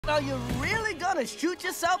are you really gonna shoot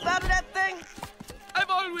yourself out of that thing? I've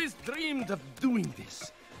always dreamed of doing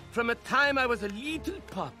this. From the time I was a little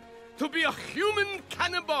pup. To be a human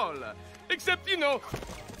cannibal. Except, you know,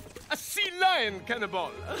 a sea lion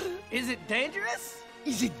cannibal. Is it dangerous?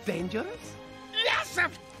 Is it dangerous? Yes,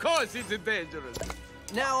 of course it's dangerous.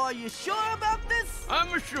 Now, are you sure about this?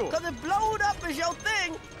 I'm sure. Because if blowed up is your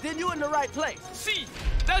thing, then you're in the right place. See,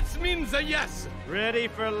 that means a yes. Ready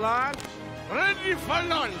for launch? Ready for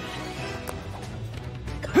lunch.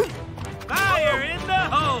 Fire in the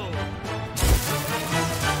hole!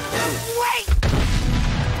 Wait!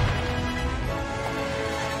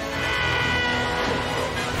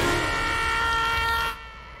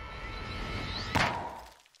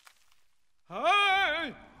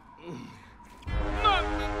 Hi!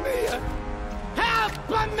 Mamma mia!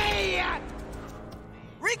 Help me!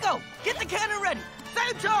 Rico, get the cannon ready.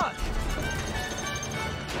 Same charge.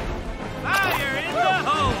 Fire in the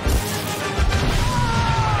hole!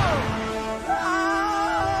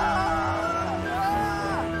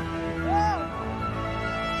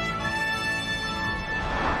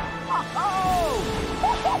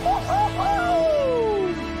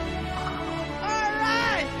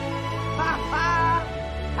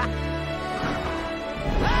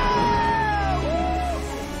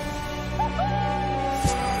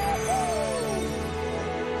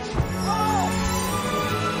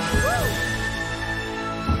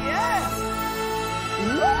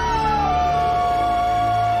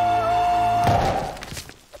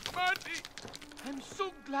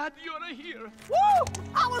 Glad you're here. Woo!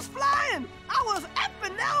 I was flying! I was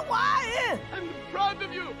F-N-L-Y-N! I'm proud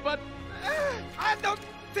of you, but I don't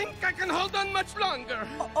think I can hold on much longer.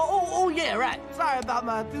 Oh, yeah, right. Sorry about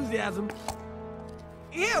my enthusiasm.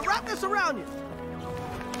 Here, wrap this around you.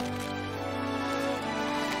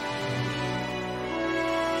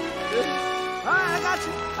 All right,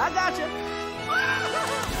 I got you.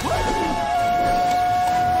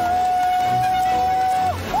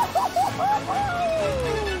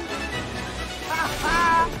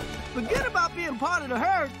 Forget about being part of the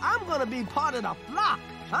herd. I'm gonna be part of the flock.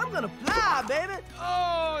 I'm gonna fly, baby.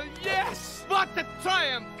 Oh, yes! What a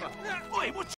triumph! Oi, what